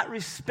not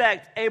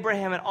respect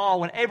Abraham at all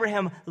when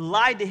Abraham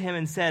lied to him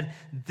and said,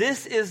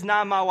 this is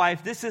not my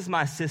wife, this is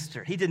my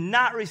sister. He did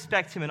not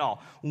respect him at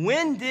all.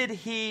 When did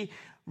he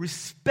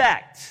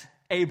respect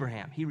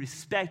Abraham? He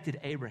respected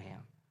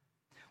Abraham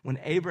when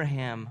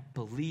Abraham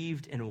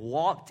believed and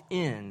walked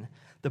in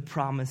the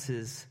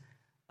promises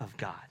of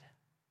God.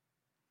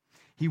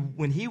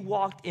 When he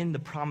walked in the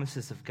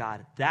promises of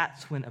God,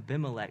 that's when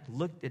Abimelech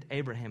looked at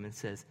Abraham and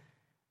says,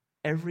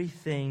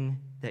 everything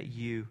that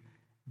you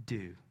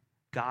do,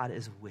 God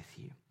is with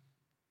you.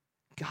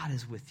 God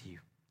is with you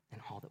in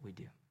all that we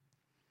do.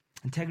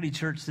 Integrity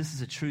Church, this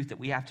is a truth that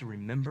we have to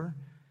remember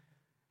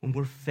when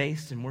we're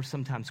faced and we're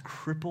sometimes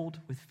crippled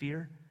with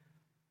fear,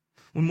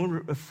 when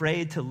we're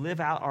afraid to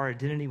live out our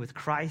identity with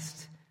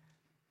Christ,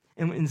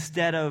 And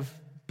instead of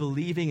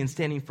believing and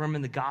standing firm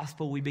in the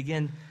gospel, we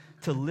begin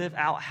to live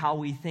out how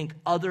we think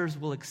others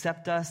will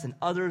accept us and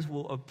others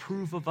will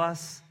approve of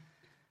us.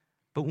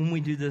 But when we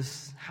do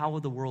this, how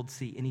will the world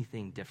see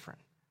anything different?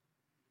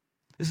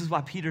 This is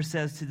why Peter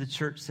says to the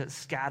church that's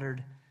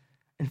scattered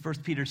in 1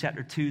 Peter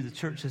chapter 2, the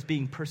church that's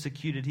being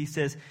persecuted, he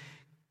says,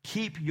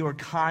 keep your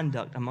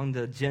conduct among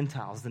the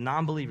Gentiles, the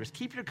non-believers.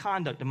 Keep your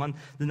conduct among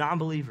the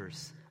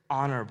non-believers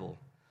honorable.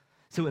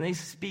 So when they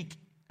speak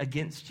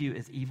against you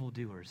as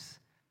evildoers,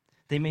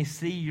 they may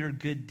see your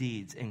good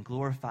deeds and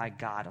glorify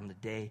God on the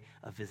day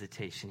of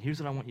visitation.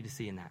 Here's what I want you to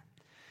see in that.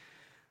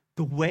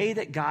 The way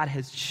that God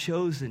has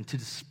chosen to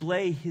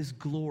display his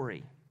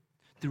glory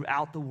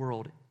throughout the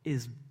world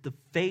is the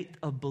faith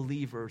of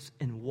believers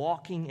in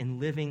walking and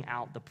living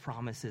out the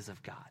promises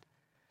of God.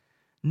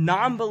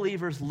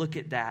 Non-believers look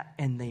at that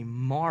and they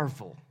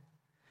marvel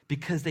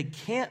because they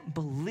can't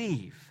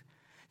believe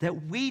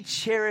that we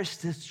cherish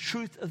this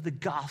truth of the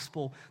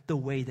gospel the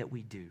way that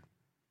we do.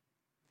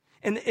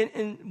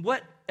 And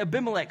what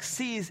Abimelech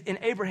sees in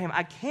Abraham,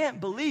 I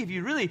can't believe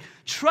you really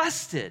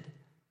trusted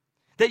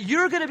that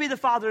you're going to be the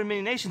father of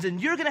many nations,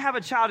 and you're going to have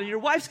a child, and your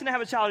wife's going to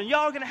have a child, and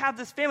y'all are going to have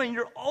this family, and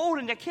you're old,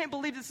 and I can't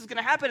believe this is going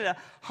to happen at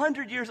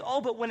 100 years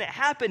old. But when it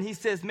happened, he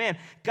says, man,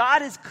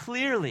 God is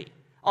clearly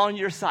on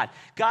your side.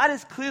 God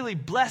is clearly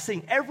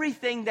blessing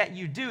everything that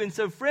you do. And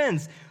so,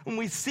 friends, when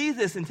we see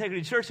this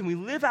Integrity Church and we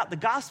live out the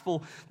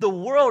gospel, the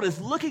world is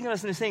looking at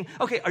us and is saying,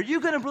 okay, are you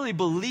going to really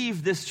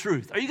believe this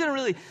truth? Are you going to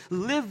really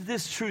live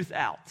this truth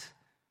out?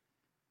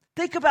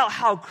 Think about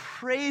how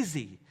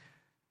crazy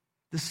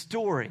the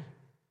story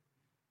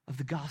of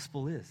the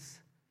gospel is.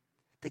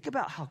 Think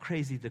about how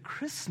crazy the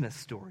Christmas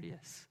story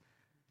is.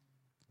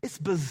 It's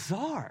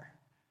bizarre.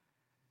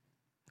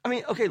 I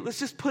mean, okay, let's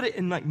just put it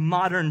in like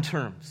modern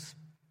terms.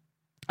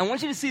 I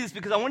want you to see this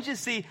because I want you to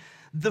see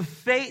the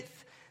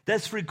faith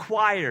that's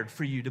required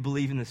for you to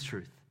believe in this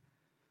truth.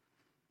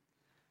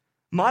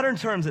 Modern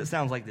terms, it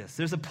sounds like this.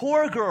 There's a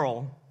poor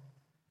girl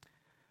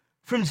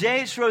from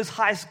J.H. Rose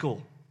High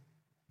School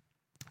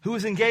who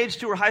was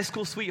engaged to her high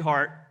school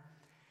sweetheart,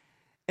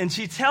 and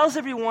she tells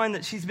everyone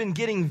that she's been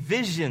getting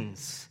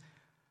visions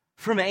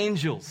from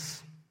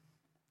angels.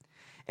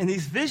 And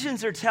these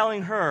visions are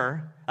telling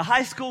her, a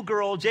high school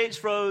girl,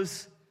 J.H.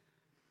 Rose,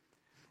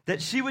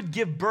 that she would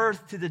give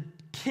birth to the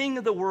king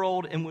of the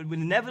world and would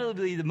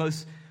inevitably be the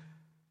most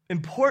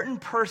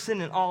important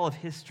person in all of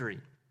history.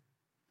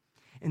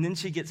 And then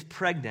she gets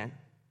pregnant,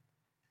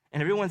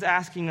 and everyone's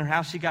asking her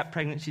how she got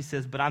pregnant. She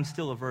says, but I'm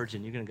still a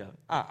virgin. You're going to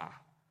go,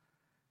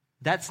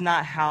 That's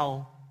not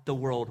how the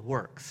world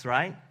works,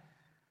 right?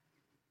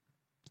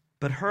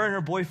 But her and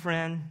her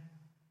boyfriend,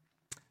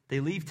 they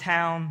leave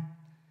town.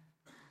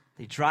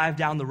 They drive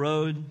down the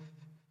road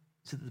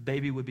so that the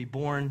baby would be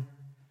born.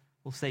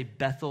 We'll say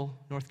Bethel,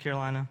 North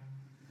Carolina.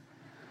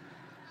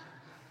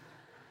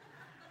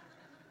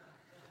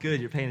 Good,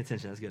 you're paying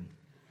attention. That's good.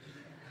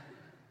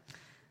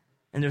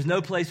 And there's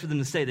no place for them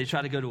to stay. They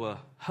try to go to a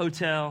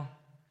hotel.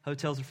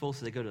 Hotels are full,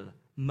 so they go to a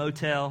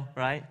motel,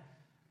 right?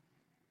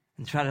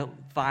 And try to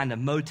find a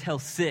Motel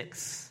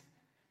 6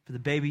 for the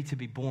baby to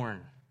be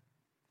born.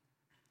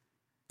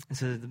 And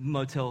so the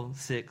Motel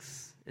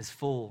 6 is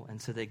full,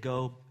 and so they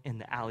go in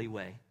the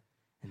alleyway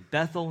in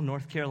Bethel,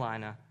 North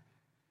Carolina.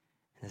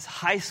 And this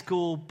high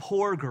school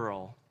poor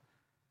girl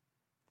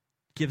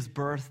gives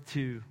birth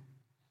to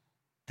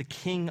the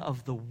king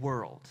of the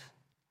world.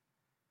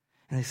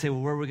 And they say,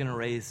 well, where are we going to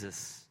raise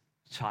this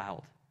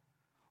child?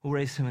 We'll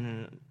raise him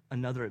in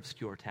another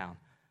obscure town,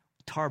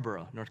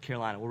 Tarboro, North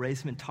Carolina. We'll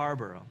raise him in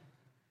Tarboro.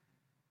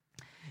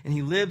 And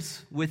he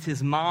lives with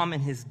his mom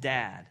and his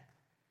dad.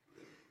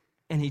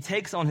 And he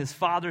takes on his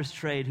father's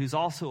trade, who's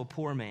also a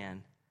poor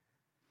man.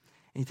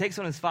 And he takes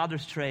on his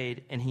father's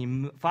trade, and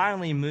he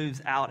finally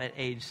moves out at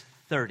age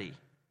 30.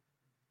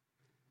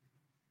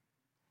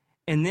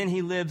 And then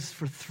he lives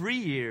for 3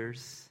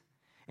 years,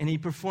 and he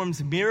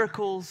performs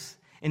miracles,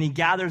 and he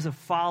gathers a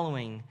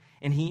following,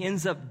 and he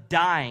ends up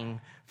dying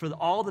for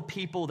all the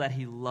people that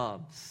he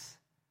loves.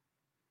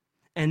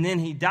 And then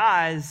he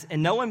dies,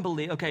 and no one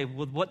believes, okay,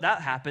 well, what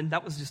that happened,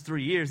 that was just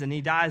 3 years, and he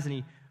dies, and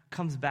he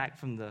comes back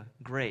from the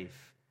grave.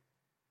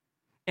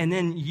 And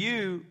then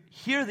you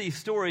hear these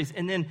stories,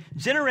 and then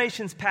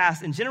generations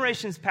pass,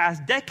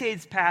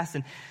 decades pass,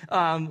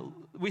 and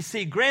we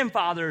see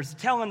grandfathers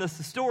telling us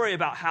the story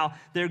about how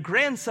their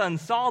grandson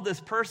saw this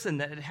person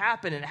that had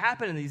happened, and it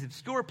happened in these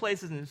obscure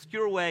places in an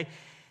obscure way,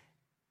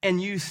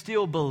 and you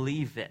still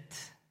believe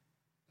it.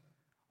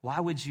 Why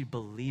would you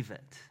believe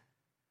it?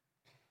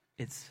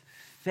 It's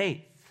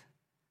faith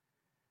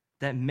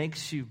that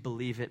makes you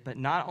believe it, but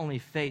not only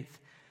faith,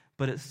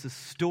 but it's the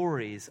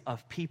stories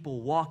of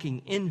people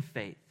walking in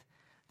faith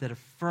that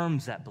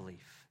affirms that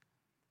belief.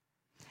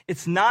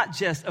 It's not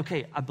just,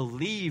 okay, I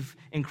believe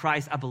in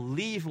Christ, I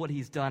believe what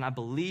he's done, I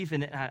believe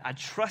in it, and I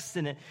trust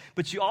in it,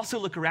 but you also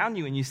look around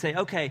you and you say,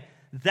 okay,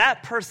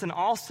 that person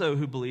also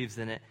who believes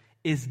in it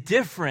is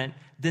different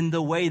than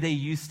the way they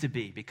used to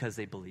be because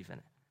they believe in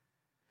it.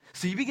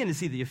 So you begin to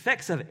see the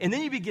effects of it, and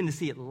then you begin to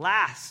see it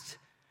last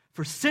for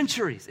for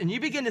centuries. And you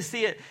begin to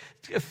see it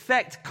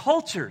affect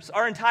cultures.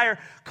 Our entire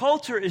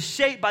culture is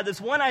shaped by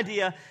this one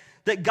idea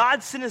that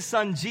God sent his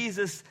son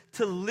Jesus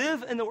to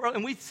live in the world.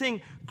 And we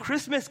sing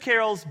Christmas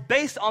carols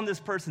based on this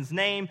person's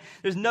name.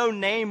 There's no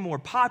name more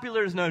popular.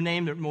 There's no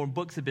name that more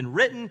books have been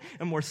written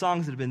and more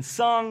songs that have been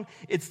sung.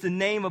 It's the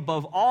name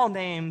above all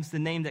names, the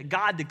name that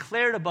God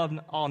declared above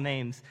all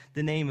names,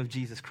 the name of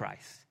Jesus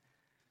Christ.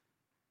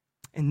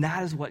 And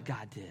that is what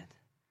God did.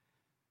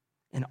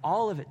 And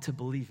all of it, to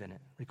believe in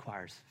it,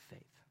 requires faith.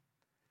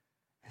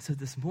 And so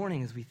this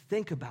morning, as we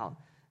think about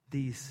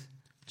these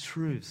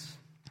truths,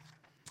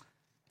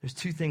 there's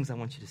two things I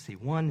want you to see.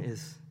 One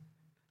is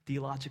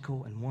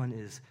theological and one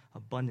is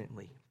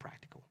abundantly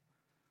practical.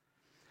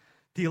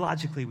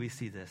 Theologically, we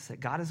see this, that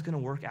God is going to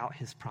work out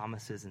his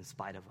promises in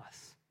spite of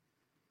us.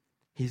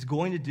 He's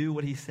going to do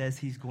what he says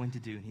he's going to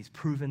do, and he's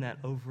proven that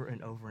over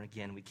and over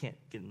again. We can't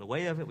get in the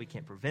way of it. We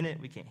can't prevent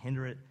it. We can't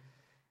hinder it.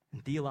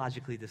 And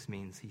theologically, this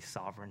means he's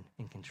sovereign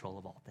in control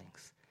of all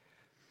things.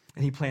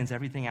 And he plans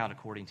everything out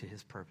according to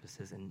his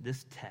purposes. And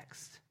this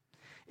text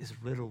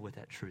is riddled with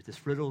that truth.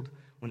 It's riddled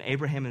when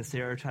Abraham and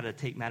Sarah try to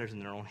take matters in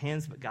their own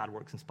hands, but God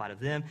works in spite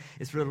of them.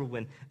 It's riddled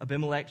when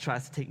Abimelech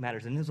tries to take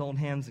matters in his own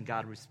hands, and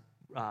God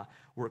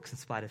works in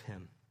spite of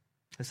him.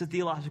 It's a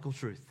theological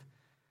truth.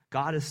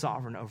 God is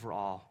sovereign over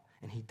all,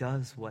 and he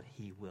does what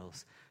he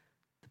wills.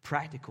 The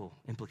practical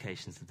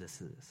implications of this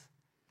is,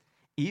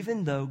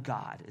 even though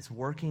God is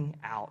working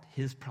out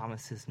his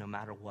promises no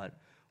matter what,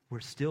 we're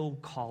still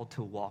called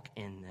to walk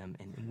in them.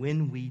 And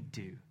when we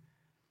do,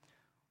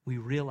 we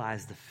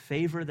realize the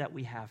favor that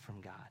we have from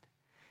God.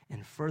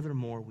 And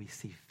furthermore, we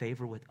see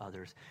favor with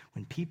others.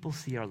 When people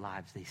see our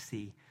lives, they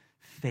see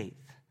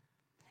faith.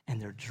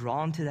 And they're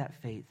drawn to that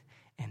faith,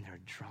 and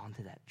they're drawn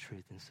to that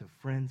truth. And so,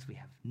 friends, we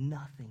have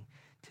nothing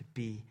to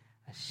be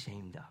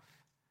ashamed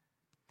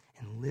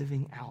of in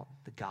living out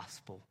the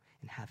gospel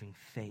and having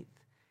faith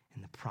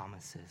in the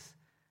promises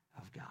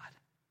of God.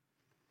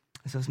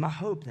 And so it's my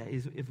hope that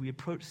if we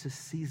approach this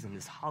season,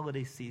 this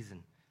holiday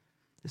season,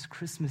 this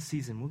Christmas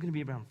season, we're going to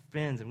be around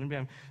friends, and we're going to be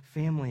around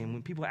family, and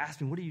when people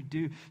ask me, what do?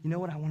 You know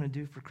what I want to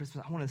do for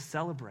Christmas? I want to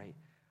celebrate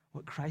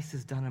what Christ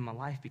has done in my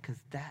life, because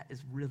that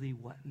is really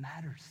what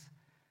matters.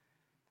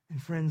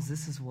 And friends,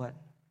 this is what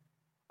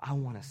I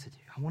want us to do.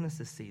 I want us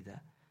to see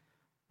that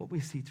what we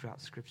see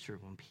throughout Scripture,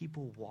 when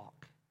people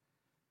walk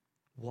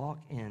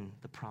in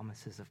the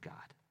promises of God,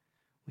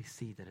 we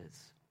see that it's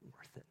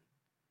worth it.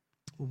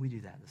 Will we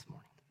do that this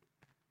morning?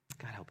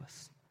 God help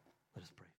us. Let us pray.